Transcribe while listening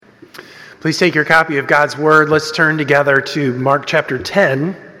Please take your copy of God's Word. Let's turn together to Mark chapter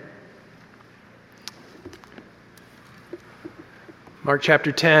 10. Mark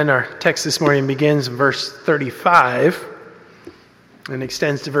chapter 10, our text this morning begins in verse 35 and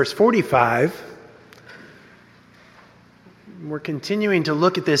extends to verse 45. We're continuing to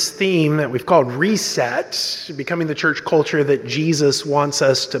look at this theme that we've called reset, becoming the church culture that Jesus wants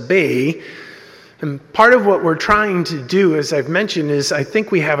us to be. And part of what we're trying to do, as I've mentioned, is I think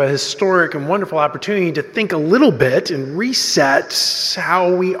we have a historic and wonderful opportunity to think a little bit and reset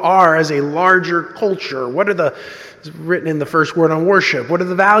how we are as a larger culture. What are the, written in the first word on worship, what are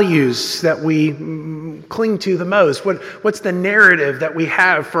the values that we cling to the most? What's the narrative that we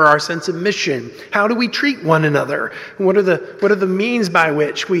have for our sense of mission? How do we treat one another? What are the means by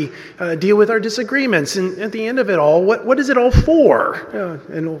which we deal with our disagreements? And at the end of it all, what is it all for?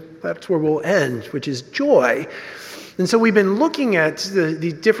 And that's where we'll end, which is joy. And so we've been looking at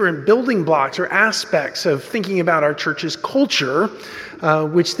the different building blocks or aspects of thinking about our church's culture,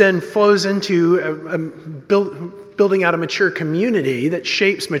 which then flows into building out a mature community that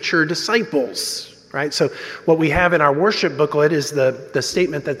shapes mature disciples, right? So what we have in our worship booklet is the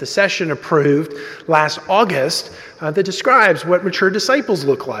statement that the session approved last August that describes what mature disciples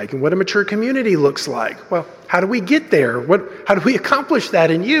look like and what a mature community looks like. Well, how do we get there? How do we accomplish that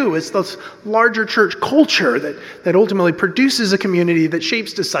in you? It's this larger church culture that ultimately produces a community that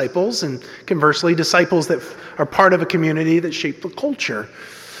shapes disciples, and conversely, disciples that are part of a community that shape the culture.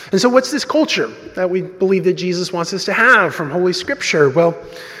 And so what's this culture that we believe that Jesus wants us to have from Holy Scripture? Well,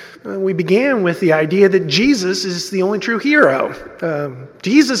 we began with the idea that Jesus is the only true hero.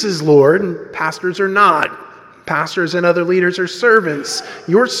 Jesus is Lord, and pastors are not. Pastors and other leaders are servants.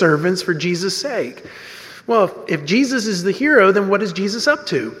 You're servants for Jesus' sake. Well, if Jesus is the hero, then what is Jesus up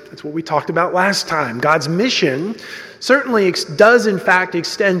to? That's what we talked about last time. God's mission certainly does in fact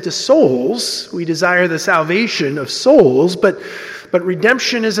extend to souls. We desire the salvation of souls, but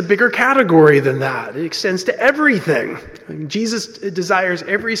redemption is a bigger category than that. It extends to everything. Jesus desires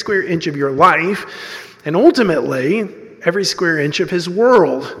every square inch of your life, and ultimately, every square inch of his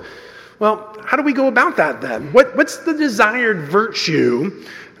world. Well, how do we go about that then? What's the desired virtue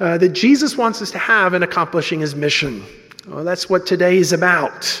that Jesus wants us to have in accomplishing his mission? Well, that's what today is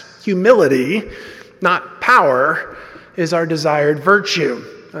about. Humility, not power, is our desired virtue.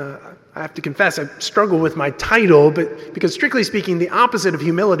 I have to confess, I struggle with my title, but because strictly speaking, the opposite of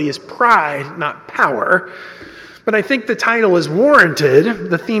humility is pride, not power. But I think the title is warranted,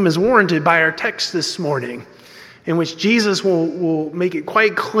 the theme is warranted by our text this morning, in which Jesus will make it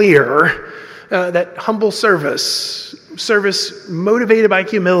quite clear that humble service motivated by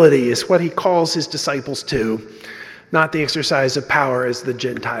humility is what he calls his disciples to, not the exercise of power as the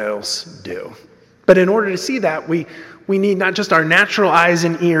Gentiles do. But in order to see that, we need not just our natural eyes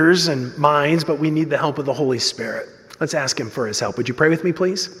and ears and minds, but we need the help of the Holy Spirit. Let's ask him for his help. Would you pray with me,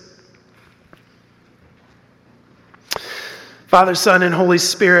 please? Father, Son, and Holy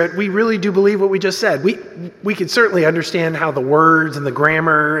Spirit, we really do believe what we just said. We can certainly understand how the words and the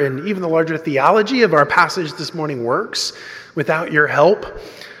grammar and even the larger theology of our passage this morning works without your help.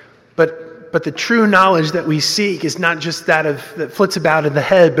 But the true knowledge that we seek is not just that flits about in the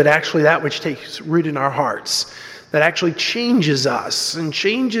head, but actually that which takes root in our hearts, that actually changes us and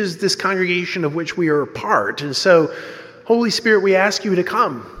changes this congregation of which we are a part. And so, Holy Spirit, we ask you to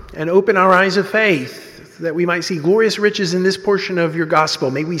come and open our eyes of faith, that we might see glorious riches in this portion of your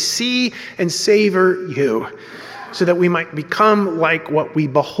gospel. May we see and savor you, so that we might become like what we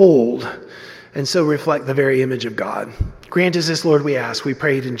behold, and so reflect the very image of God. Grant us this, Lord, we ask. We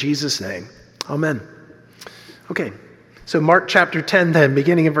pray it in Jesus' name. Amen. Okay, so Mark chapter 10 then,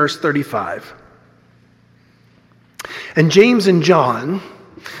 beginning in verse 35. And James and John,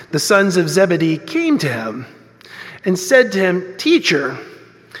 the sons of Zebedee, came to him and said to him, "Teacher,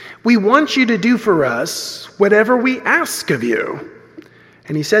 we want you to do for us whatever we ask of you."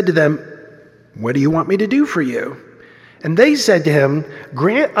 And he said to them, "What do you want me to do for you?" And they said to him,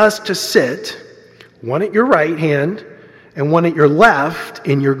 "Grant us to sit, one at your right hand and one at your left,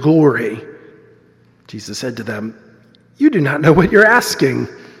 in your glory." Jesus said to them, "You do not know what you're asking.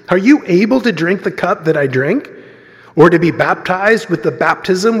 Are you able to drink the cup that I drink, or to be baptized with the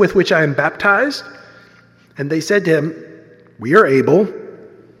baptism with which I am baptized?" And they said to him, "We are able."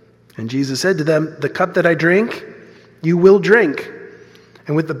 And Jesus said to them, "The cup that I drink, you will drink.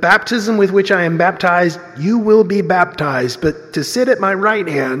 And with the baptism with which I am baptized, you will be baptized. But to sit at my right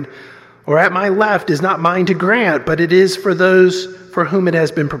hand or at my left is not mine to grant, but it is for those for whom it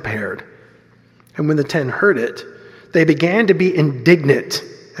has been prepared." And when the 10 heard it, they began to be indignant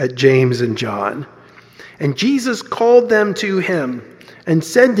at James and John. And Jesus called them to him and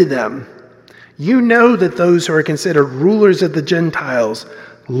said to them, "You know that those who are considered rulers of the Gentiles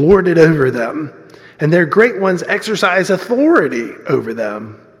lord it over them, and their great ones exercise authority over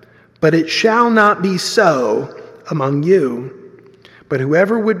them. But it shall not be so among you. But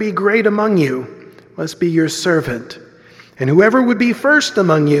whoever would be great among you must be your servant, and whoever would be first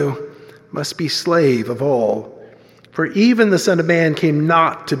among you must be slave of all. For even the Son of Man came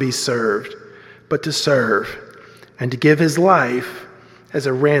not to be served, but to serve, and to give his life as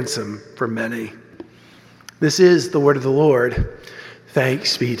a ransom for many." This is the word of the Lord.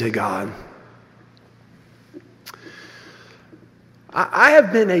 Thanks be to God. I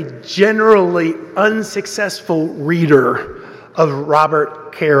have been a generally unsuccessful reader of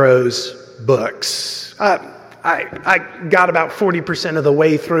Robert Caro's books. I got about 40% of the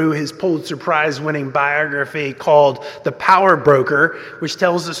way through his Pulitzer Prize-winning biography called The Power Broker, which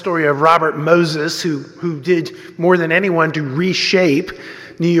tells the story of Robert Moses, who did more than anyone to reshape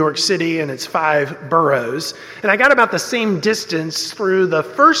New York City and its 5 boroughs. And I got about the same distance through the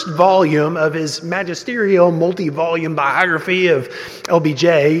first volume of his magisterial multi-volume biography of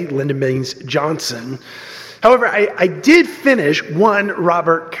LBJ, Lyndon Baines Johnson. However, I did finish one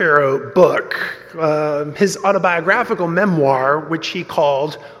Robert Caro book, his autobiographical memoir, which he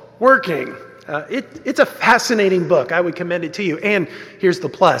called Working. It's a fascinating book. I would commend it to you. And here's the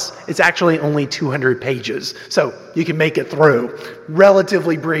plus. It's actually only 200 pages, so you can make it through.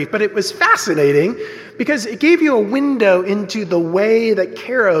 Relatively brief, but it was fascinating because it gave you a window into the way that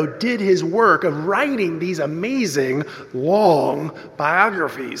Caro did his work of writing these amazing, long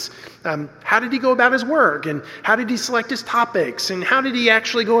biographies. How did he go about his work? And how did he select his topics? And how did he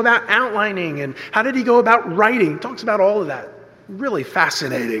actually go about outlining? And how did he go about writing? He talks about all of that. Really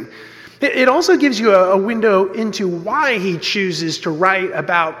fascinating. It also gives you a window into why he chooses to write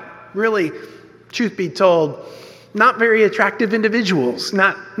about, really, truth be told, not very attractive individuals.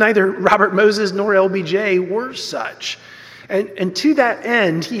 Neither Robert Moses nor LBJ were such. And to that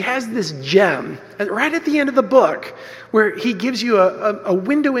end, he has this gem right at the end of the book where he gives you a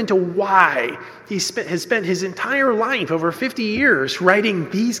window into why he has spent his entire life, over 50 years, writing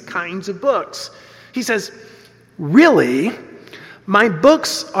these kinds of books. He says, "Really, my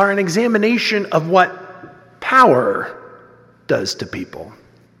books are an examination of what power does to people."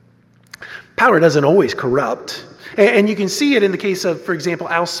 Power doesn't always corrupt. And you can see it in the case of, for example,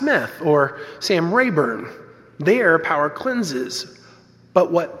 Al Smith or Sam Rayburn. There, power cleanses.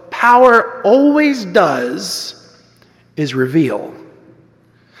 But what power always does is reveal.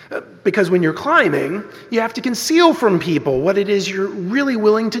 Because when you're climbing, you have to conceal from people what it is you're really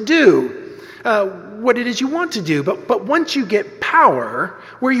willing to do. What it is you want to do. But once you get power,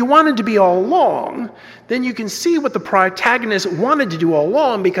 where you wanted to be all along, then you can see what the protagonist wanted to do all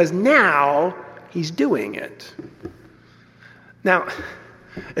along, because now he's doing it. Now,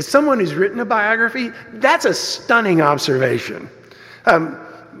 as someone who's written a biography, that's a stunning observation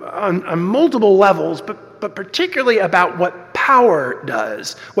on multiple levels, but particularly about what power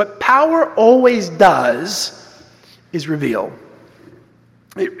does. What power always does is reveal.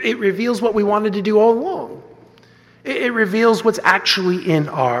 It reveals what we wanted to do all along. It reveals what's actually in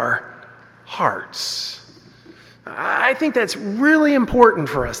our hearts. I think that's really important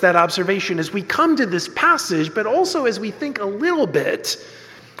for us, that observation, as we come to this passage, but also as we think a little bit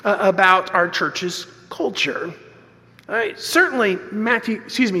about our church's culture. Certainly,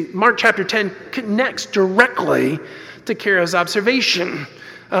 Mark chapter 10 connects directly to Caro's observation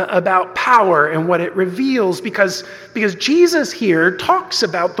about power and what it reveals, because Jesus here talks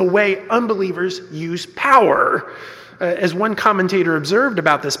about the way unbelievers use power. As one commentator observed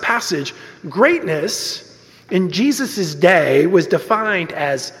about this passage, greatness in Jesus' day was defined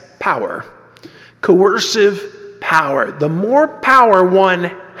as power, coercive power. The more power one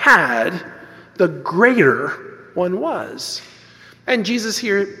had, the greater one was. And Jesus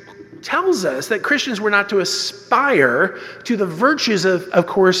here tells us that Christians were not to aspire to the virtues of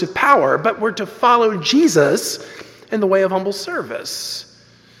coercive power, but were to follow Jesus in the way of humble service.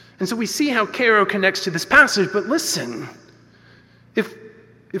 And so we see how Caro connects to this passage, but listen,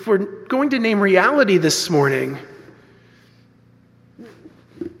 if we're going to name reality this morning,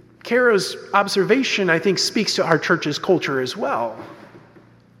 Caro's observation, I think, speaks to our church's culture as well.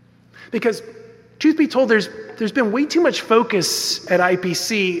 Because, truth be told, there's been way too much focus at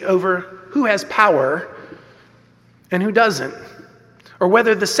IPC over who has power and who doesn't, or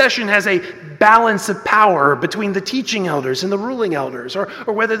whether the session has a balance of power between the teaching elders and the ruling elders, or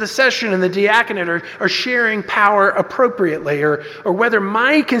whether the session and the diaconate are sharing power appropriately, or whether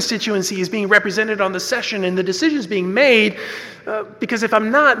my constituency is being represented on the session and the decisions being made, because if I'm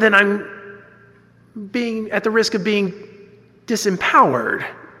not, then I'm being at the risk of being disempowered.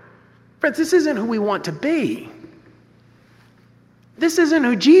 Friends, this isn't who we want to be. This isn't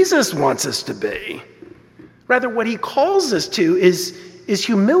who Jesus wants us to be. Rather, what he calls us to is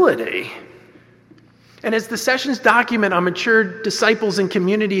humility. And as the sessions document on mature disciples and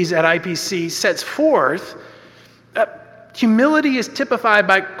communities at IPC sets forth, humility is typified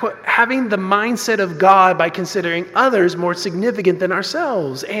by, quote, having the mindset of God by considering others more significant than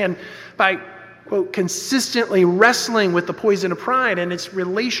ourselves, and by, quote, consistently wrestling with the poison of pride and its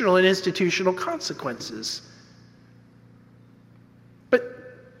relational and institutional consequences. But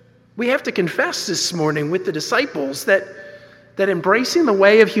we have to confess this morning with the disciples that embracing the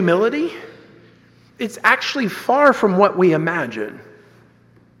way of humility, it's actually far from what we imagine.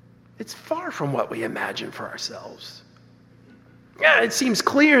 It's far from what we imagine for ourselves. Yeah, it seems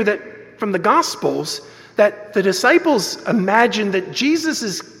clear that from the Gospels that the disciples imagined that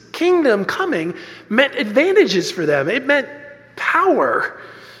Jesus' kingdom coming meant advantages for them. It meant power.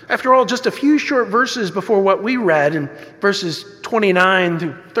 After all, just a few short verses before what we read in verses 29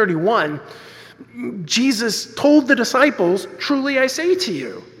 through 31, Jesus told the disciples, "Truly I say to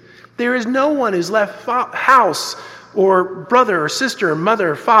you, there is no one who's left house or brother or sister or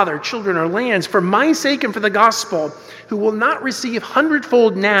mother or father, children or lands for my sake and for the gospel, who will not receive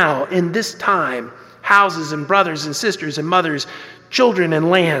hundredfold now in this time, houses and brothers and sisters and mothers, children and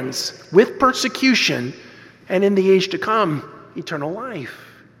lands, with persecution, and in the age to come, eternal life."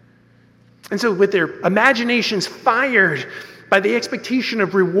 And so with their imaginations fired by the expectation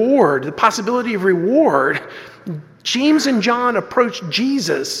of reward, the possibility of reward, James and John approached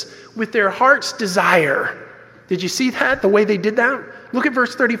Jesus with their heart's desire. Did you see that, the way they did that? Look at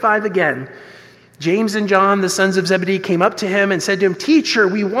verse 35 again. James and John, the sons of Zebedee, came up to him and said to him, "Teacher,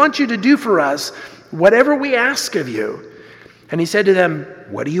 we want you to do for us whatever we ask of you." And he said to them,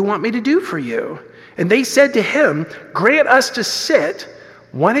 "What do you want me to do for you?" And they said to him, "Grant us to sit,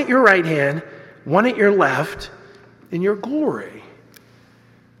 one at your right hand, one at your left, in your glory."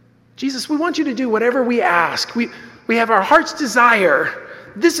 Jesus, we want you to do whatever we ask. We have our heart's desire.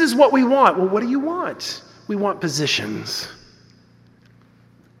 This is what we want. Well, what do you want? We want positions.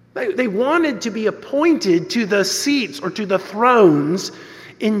 They wanted to be appointed to the seats or to the thrones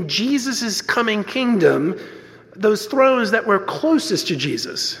in Jesus' coming kingdom, those thrones that were closest to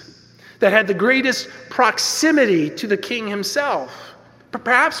Jesus, that had the greatest proximity to the king himself.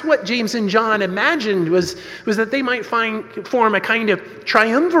 Perhaps what James and John imagined was that they might form a kind of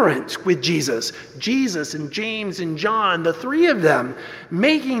triumvirate with Jesus. Jesus and James and John, the three of them,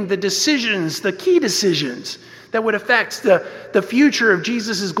 making the decisions, the key decisions that would affect the future of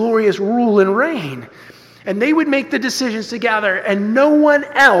Jesus' glorious rule and reign. And they would make the decisions together, and no one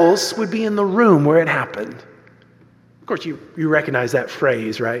else would be in the room where it happened. Of course, you recognize that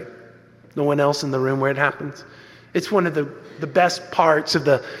phrase, right? No one else in the room where it happens. It's one of the best parts of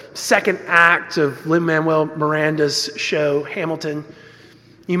the second act of Lin-Manuel Miranda's show, Hamilton.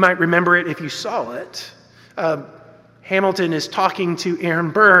 You might remember it if you saw it. Hamilton is talking to Aaron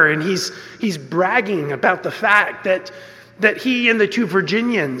Burr, and he's bragging about the fact that he and the two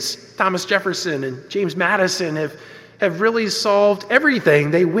Virginians, Thomas Jefferson and James Madison, have really solved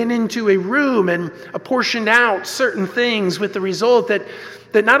everything. They went into a room and apportioned out certain things, with the result that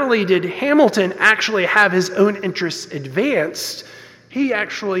not only did Hamilton actually have his own interests advanced, he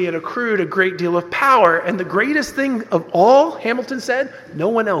actually had accrued a great deal of power. And the greatest thing of all, Hamilton said, no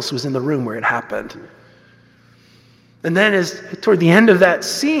one else was in the room where it happened. And then toward the end of that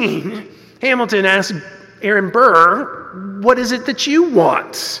scene, Hamilton asked Aaron Burr, "What is it that you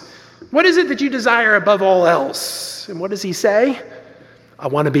want? What is it that you desire above all else?" And what does he say? "I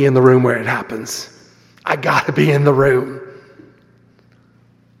want to be in the room where it happens. I got to be in the room."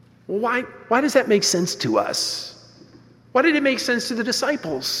 Well, why does that make sense to us? Why did it make sense to the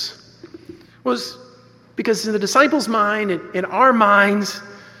disciples? It was because in the disciples' mind, in our minds,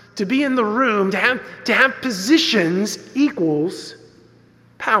 to be in the room, to have positions equals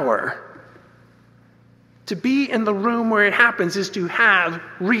power. To be in the room where it happens is to have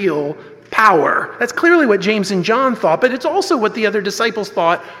real power. That's clearly what James and John thought, but it's also what the other disciples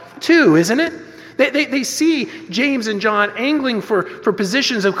thought too, isn't it? They see James and John angling for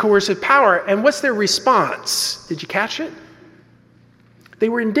positions of coercive power, and what's their response? Did you catch it? They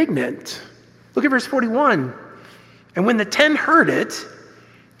were indignant. Look at verse 41. "And when the 10 heard it,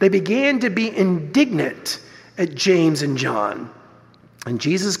 they began to be indignant at James and John. And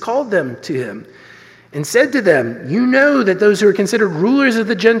Jesus called them to him and said to them, 'You know that those who are considered rulers of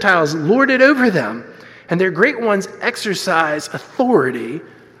the Gentiles lord it over them, and their great ones exercise authority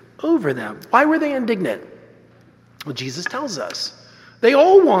over them.'" Why were they indignant? Well, Jesus tells us. They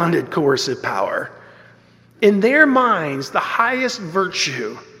all wanted coercive power. In their minds, the highest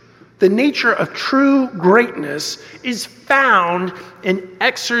virtue, the nature of true greatness, is found in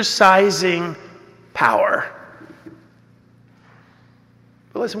exercising power.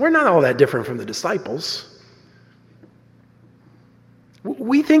 But listen, we're not all that different from the disciples.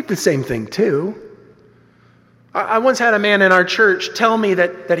 We think the same thing too. I once had a man in our church tell me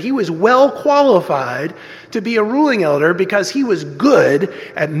that he was well qualified to be a ruling elder because he was good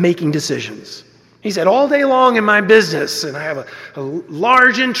at making decisions. He said, all day long in my business, and I have a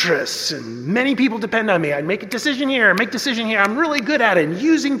large interest, and many people depend on me. I make a decision here, make a decision here. I'm really good at it, and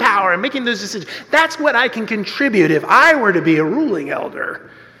using power and making those decisions. That's what I can contribute if I were to be a ruling elder.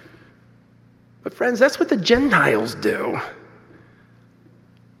 But friends, that's what the Gentiles do.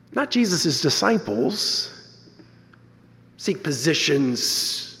 Not Jesus' disciples seek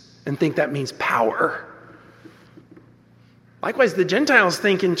positions and think that means power. Likewise, the Gentiles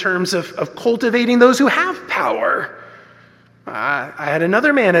think in terms of cultivating those who have power. I had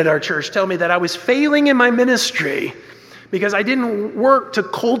another man at our church tell me that I was failing in my ministry because I didn't work to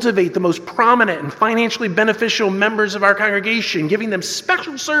cultivate the most prominent and financially beneficial members of our congregation, giving them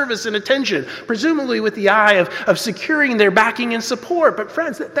special service and attention, presumably with the eye of securing their backing and support. But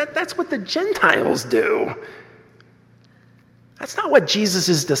friends, that's what the Gentiles do. That's not what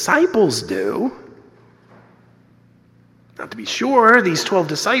Jesus' disciples do. Now, to be sure, these 12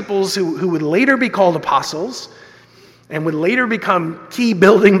 disciples who would later be called apostles and would later become key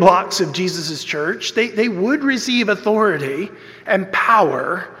building blocks of Jesus' church, they would receive authority and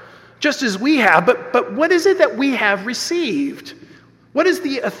power just as we have. But what is it that we have received? What is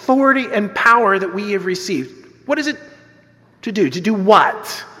the authority and power that we have received? What is it to do? To do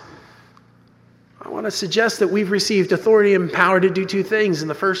what? I want to suggest that we've received authority and power to do two things, and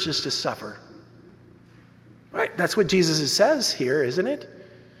the first is to suffer. Right? That's what Jesus says here, isn't it?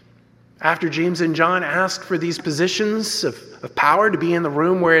 After James and John asked for these positions of power to be in the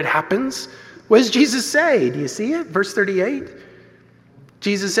room where it happens, what does Jesus say? Do you see it? Verse 38.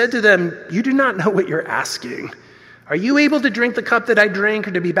 Jesus said to them, "You do not know what you're asking. Are you able to drink the cup that I drink,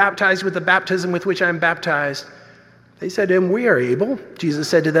 or to be baptized with the baptism with which I am baptized?" They said to him, "We are able." Jesus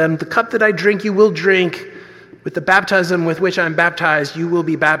said to them, "The cup that I drink you will drink. With the baptism with which I am baptized, you will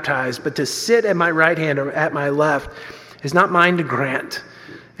be baptized. But to sit at my right hand or at my left is not mine to grant.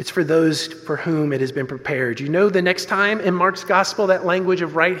 It's for those for whom it has been prepared." You know, the next time in Mark's gospel that language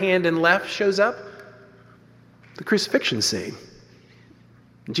of right hand and left shows up? The crucifixion scene.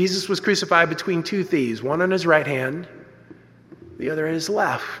 Jesus was crucified between two thieves, one on his right hand, the other at his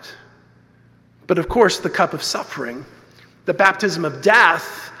left. But of course, the cup of suffering, the baptism of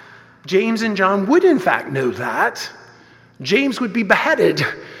death, James and John would in fact know that. James would be beheaded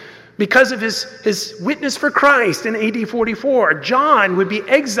because of his witness for Christ in AD 44. John would be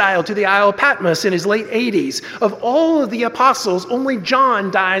exiled to the Isle of Patmos in his late 80s. Of all of the apostles, only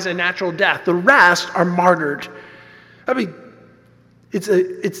John dies a natural death. The rest are martyred. I mean,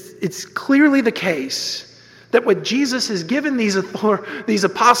 it's clearly the case that what Jesus has given these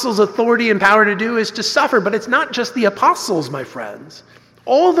apostles authority and power to do is to suffer. But it's not just the apostles, my friends.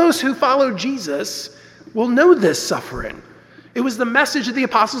 All those who follow Jesus will know this suffering. It was the message of the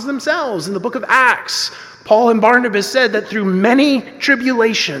apostles themselves. In the book of Acts, Paul and Barnabas said that through many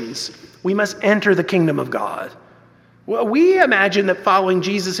tribulations, we must enter the kingdom of God. Well, we imagine that following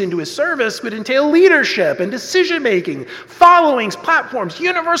Jesus into his service would entail leadership and decision-making, followings, platforms,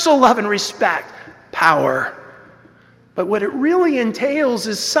 universal love and respect, power. But what it really entails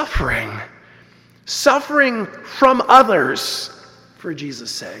is suffering. Suffering from others for Jesus'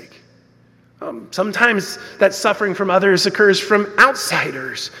 sake. Sometimes that suffering from others occurs from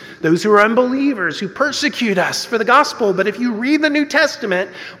outsiders, those who are unbelievers, who persecute us for the gospel. But if you read the New Testament,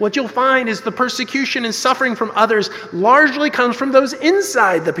 what you'll find is the persecution and suffering from others largely comes from those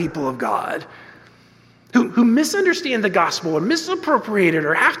inside the people of God, who misunderstand the gospel or misappropriate it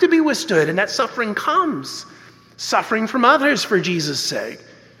or have to be withstood, and that suffering comes. Suffering from others for Jesus' sake.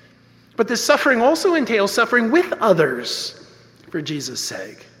 But this suffering also entails suffering with others for Jesus'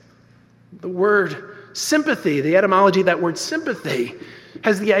 sake. The word sympathy, the etymology of that word sympathy,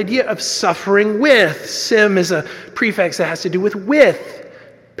 has the idea of suffering with. Sim is a prefix that has to do with.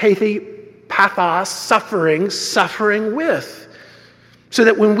 Pathos, suffering with. So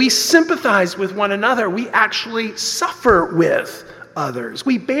that when we sympathize with one another, we actually suffer with others.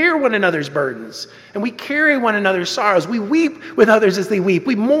 We bear one another's burdens, and we carry one another's sorrows. We weep with others as they weep.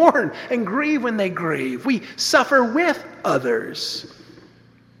 We mourn and grieve when they grieve. We suffer with others.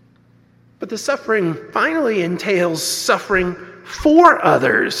 But the suffering finally entails suffering for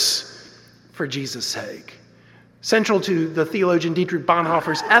others for Jesus' sake. Central to the theologian Dietrich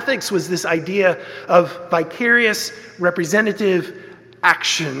Bonhoeffer's ethics was this idea of vicarious representative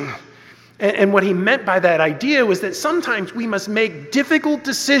action. And what he meant by that idea was that sometimes we must make difficult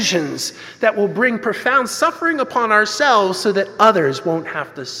decisions that will bring profound suffering upon ourselves so that others won't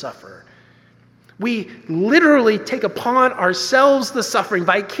have to suffer. We literally take upon ourselves the suffering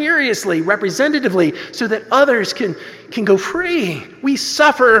vicariously, representatively, so that others can go free. We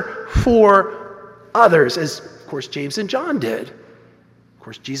suffer for others, as of course James and John did. Of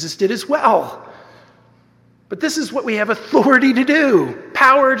course Jesus did as well. But this is what we have authority to do,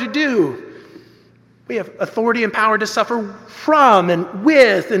 power to do. We have authority and power to suffer from and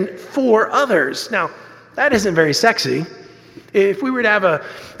with and for others. Now, that isn't very sexy. If we were to have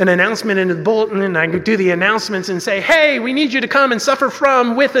an announcement in the bulletin and I could do the announcements and say, hey, we need you to come and suffer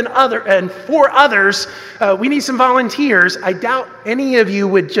from, with, and for others, we need some volunteers, I doubt any of you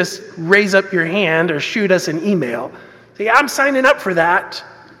would just raise up your hand or shoot us an email. Say, I'm signing up for that.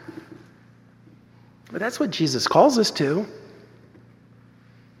 But that's what Jesus calls us to.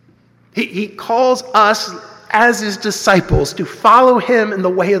 He calls us as his disciples to follow him in the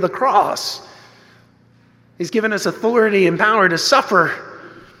way of the cross. He's given us authority and power to suffer,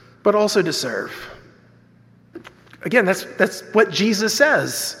 but also to serve. Again, that's what Jesus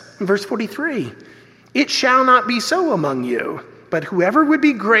says in verse 43. It shall not be so among you, but whoever would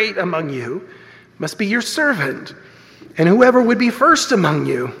be great among you must be your servant, and whoever would be first among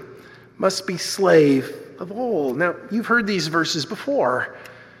you must be slave of all. Now, you've heard these verses before.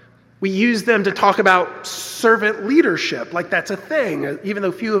 We use them to talk about servant leadership, like that's a thing, even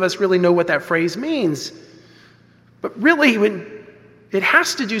though few of us really know what that phrase means. But really, it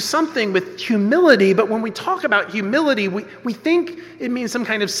has to do something with humility, but when we talk about humility, we think it means some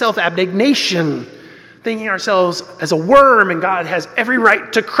kind of self-abnegation, thinking ourselves as a worm and God has every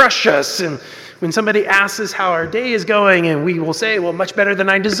right to crush us. And when somebody asks us how our day is going, and we will say, well, much better than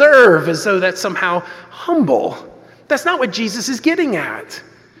I deserve, as though that's somehow humble. That's not what Jesus is getting at.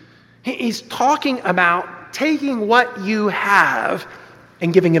 He's talking about taking what you have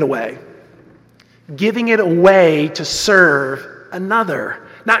and giving it away. Giving it away to serve another.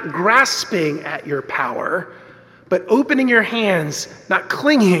 Not grasping at your power, but opening your hands, not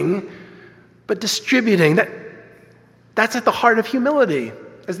clinging, but distributing. That's at the heart of humility.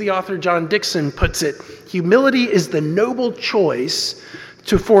 As the author John Dixon puts it, humility is the noble choice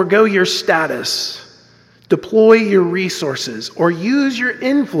to forego your status, deploy your resources, or use your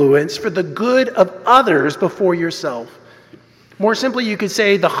influence for the good of others before yourself. More simply, you could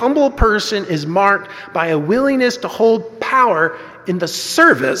say the humble person is marked by a willingness to hold power in the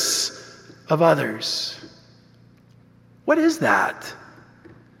service of others. What is that?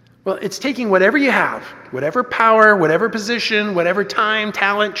 Well, it's taking whatever you have, whatever power, whatever position, whatever time,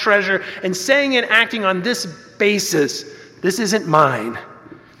 talent, treasure, and saying and acting on this basis, this isn't mine,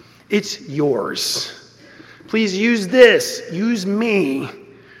 it's yours. Please use this, use me,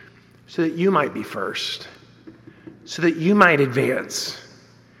 so that you might be first, so that you might advance,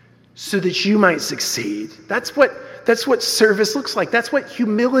 so that you might succeed. That's what service looks like. That's what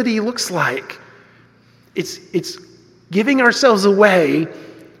humility looks like. It's giving ourselves away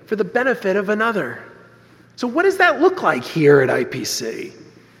for the benefit of another. So what does that look like here at IPC?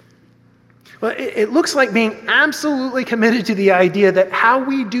 Well, it looks like being absolutely committed to the idea that how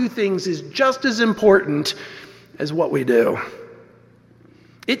we do things is just as important as what we do.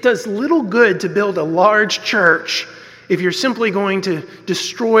 It does little good to build a large church if you're simply going to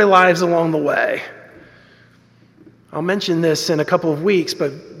destroy lives along the way. I'll mention this in a couple of weeks,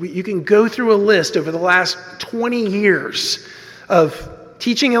 but you can go through a list over the last 20 years of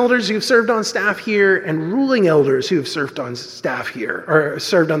teaching elders who've served on staff here and ruling elders who've served on staff here or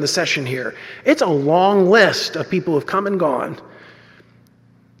served on the session here. It's a long list of people who've come and gone.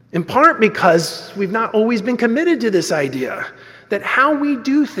 In part because we've not always been committed to this idea that how we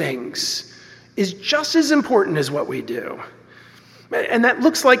do things is just as important as what we do. And that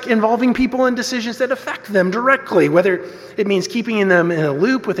looks like involving people in decisions that affect them directly, whether it means keeping them in a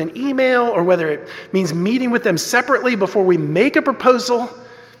loop with an email or whether it means meeting with them separately before we make a proposal.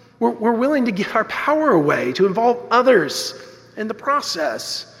 We're willing to give our power away to involve others in the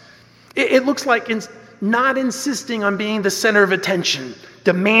process. It looks like not insisting on being the center of attention,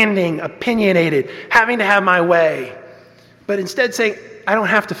 demanding, opinionated, having to have my way, but instead saying, I don't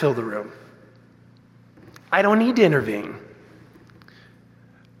have to fill the room. I don't need to intervene.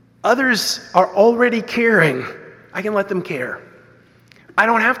 Others are already caring. I can let them care. I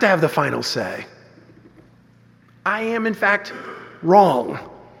don't have to have the final say. I am, in fact, wrong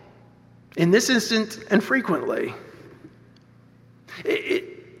in this instance and frequently.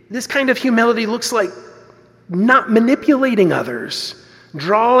 This kind of humility looks like not manipulating others,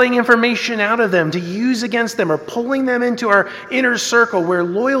 drawing information out of them to use against them, or pulling them into our inner circle where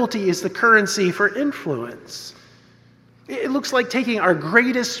loyalty is the currency for influence. It looks like taking our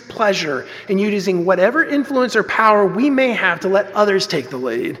greatest pleasure in using whatever influence or power we may have to let others take the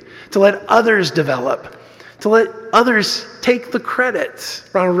lead, to let others develop, to let others take the credit.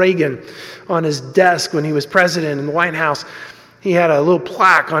 Ronald Reagan, on his desk when he was president in the White House, he had a little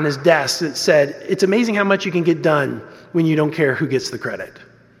plaque on his desk that said, "It's amazing how much you can get done when you don't care who gets the credit."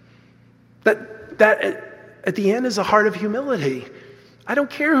 That at the end is a heart of humility. I don't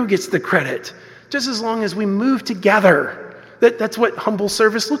care who gets the credit, just as long as we move together. That's what humble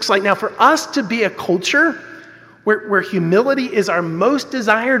service looks like. Now, for us to be a culture where humility is our most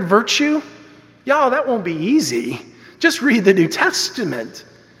desired virtue, y'all, that won't be easy. Just read the New Testament.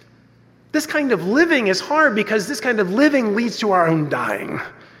 This kind of living is hard because this kind of living leads to our own dying.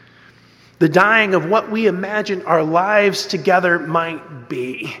 The dying of what we imagine our lives together might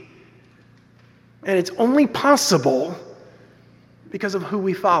be. And it's only possible because of who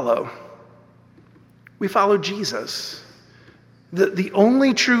we follow. We follow Jesus, the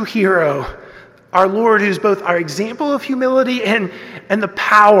only true hero, our Lord, who's both our example of humility and the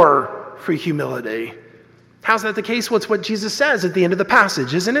power for humility. How's that the case? Well, it's what Jesus says at the end of the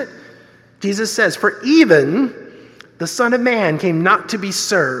passage, isn't it? Jesus says, "For even the Son of Man came not to be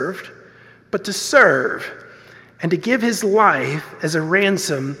served, but to serve, and to give his life as a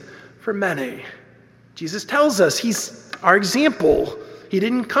ransom for many." Jesus tells us he's our example. He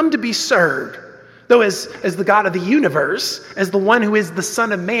didn't come to be served. Though as the God of the universe, as the one who is the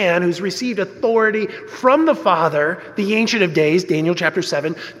Son of Man, who's received authority from the Father, the Ancient of Days, Daniel chapter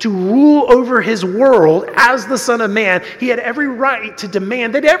 7, to rule over his world as the Son of Man, he had every right to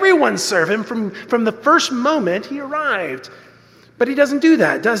demand that everyone serve him from the first moment he arrived. But he doesn't do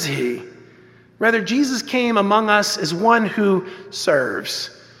that, does he? Rather, Jesus came among us as one who serves,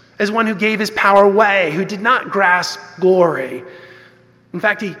 as one who gave his power away, who did not grasp glory. In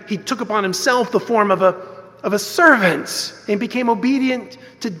fact, he took upon himself the form of a servant and became obedient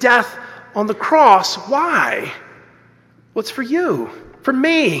to death on the cross. Why? Well, it's for you, for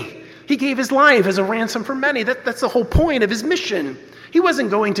me. He gave his life as a ransom for many. That's the whole point of his mission. He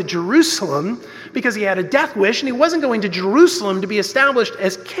wasn't going to Jerusalem because he had a death wish, and he wasn't going to Jerusalem to be established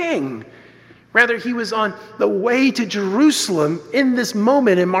as king. Rather, he was on the way to Jerusalem in this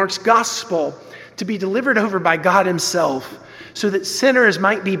moment in Mark's gospel to be delivered over by God himself, so that sinners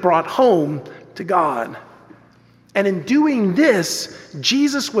might be brought home to God. And in doing this,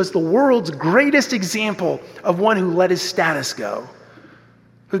 Jesus was the world's greatest example of one who let his status go,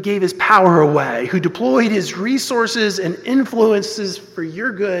 who gave his power away, who deployed his resources and influences for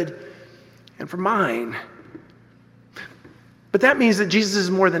your good and for mine. But that means that Jesus is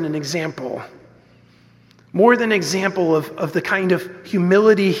more than an example. More than an example of the kind of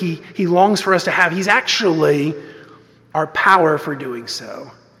humility he longs for us to have. He's actually our power for doing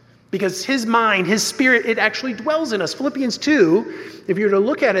so. Because his mind, his spirit, it actually dwells in us. Philippians 2, if you were to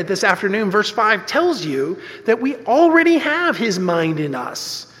look at it this afternoon, verse 5 tells you that we already have his mind in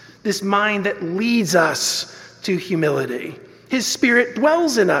us. This mind that leads us to humility. His spirit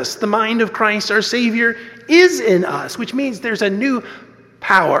dwells in us. The mind of Christ, our Savior, is in us, which means there's a new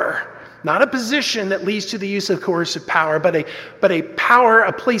power. Not a position that leads to the use of coercive power, but a power,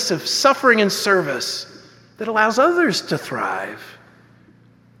 a place of suffering and service that allows others to thrive.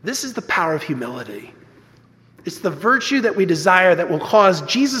 This is the power of humility. It's the virtue that we desire that will cause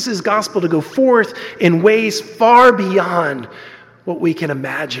Jesus' gospel to go forth in ways far beyond what we can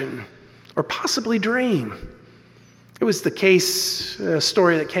imagine or possibly dream. It was the case, a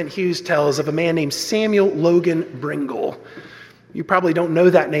story that Kent Hughes tells of a man named Samuel Logan Bringle. You probably don't know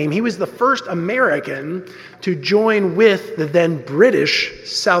that name. He was the first American to join with the then British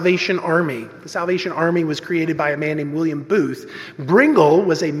Salvation Army. The Salvation Army was created by a man named William Booth. Bringle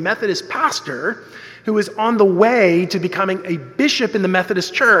was a Methodist pastor who was on the way to becoming a bishop in the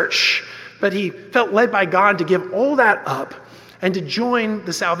Methodist Church, but he felt led by God to give all that up and to join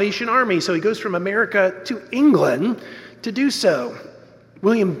the Salvation Army. So he goes from America to England to do so.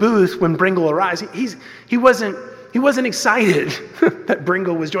 William Booth, when Bringle arrives, he wasn't excited that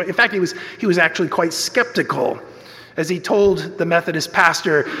Bringle was joining. In fact, he was actually quite skeptical as he told the Methodist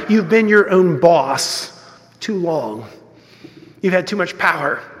pastor, "You've been your own boss too long. You've had too much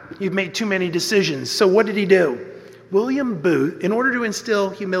power. You've made too many decisions." So what did he do? William Booth, in order to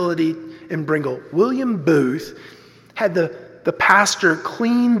instill humility in Bringle, William Booth had the pastor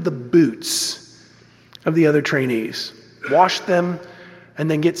clean the boots of the other trainees, wash them, and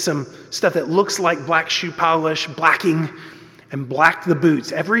then get some stuff that looks like black shoe polish, blacking, and black the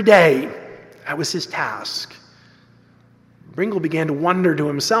boots every day. That was his task. Bringle began to wonder to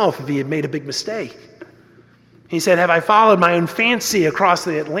himself if he had made a big mistake. He said, have I followed my own fancy across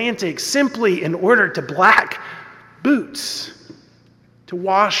the Atlantic simply in order to black boots, to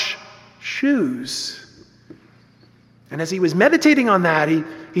wash shoes? And as he was meditating on that,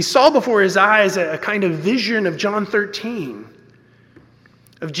 he saw before his eyes a kind of vision of John 13,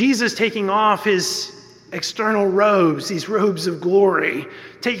 of Jesus taking off his external robes, these robes of glory,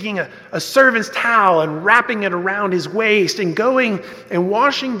 taking a servant's towel and wrapping it around his waist and going and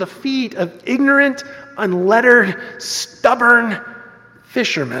washing the feet of ignorant, unlettered, stubborn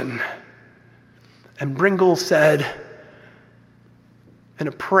fishermen. And Bringle said in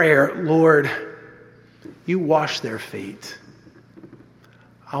a prayer, Lord, you wash their feet.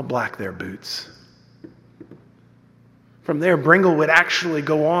 I'll black their boots. From there, Bringle would actually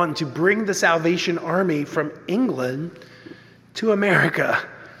go on to bring the Salvation Army from England to America,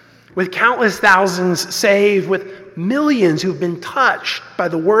 with countless thousands saved, with millions who've been touched by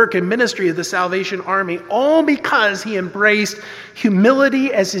the work and ministry of the Salvation Army, all because he embraced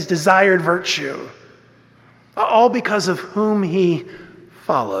humility as his desired virtue, all because of whom he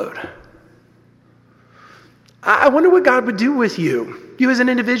followed. I wonder what God would do with you as an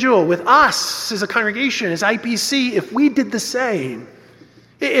individual, with us as a congregation, as IPC, if we did the same.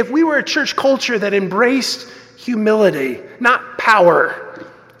 If we were a church culture that embraced humility, not power,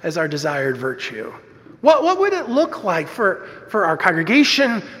 as our desired virtue. What would it look like for our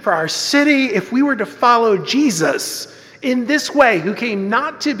congregation, for our city, if we were to follow Jesus in this way, who came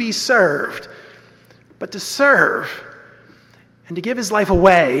not to be served, but to serve and to give his life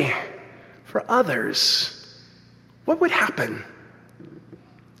away for others? What would happen?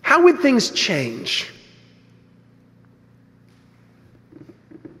 How would things change?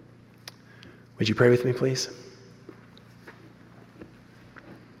 Would you pray with me, please?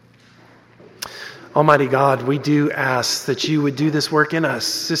 Almighty God, we do ask that you would do this work in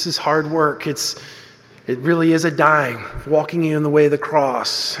us. This is hard work. It really is a dying, walking in the way of the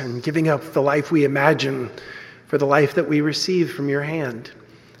cross and giving up the life we imagine for the life that we receive from your hand.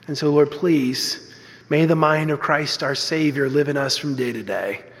 And so, Lord, please, may the mind of Christ, our Savior, live in us from day to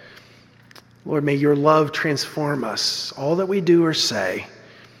day. Lord, may your love transform us, all that we do or say,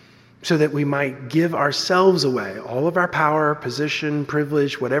 so that we might give ourselves away, all of our power, position,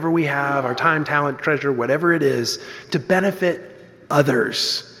 privilege, whatever we have, our time, talent, treasure, whatever it is, to benefit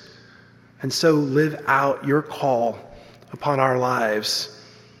others. And so live out your call upon our lives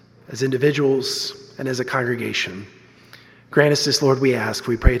as individuals and as a congregation. Grant us this, Lord, we ask.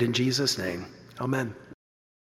 We pray it in Jesus' name. Amen.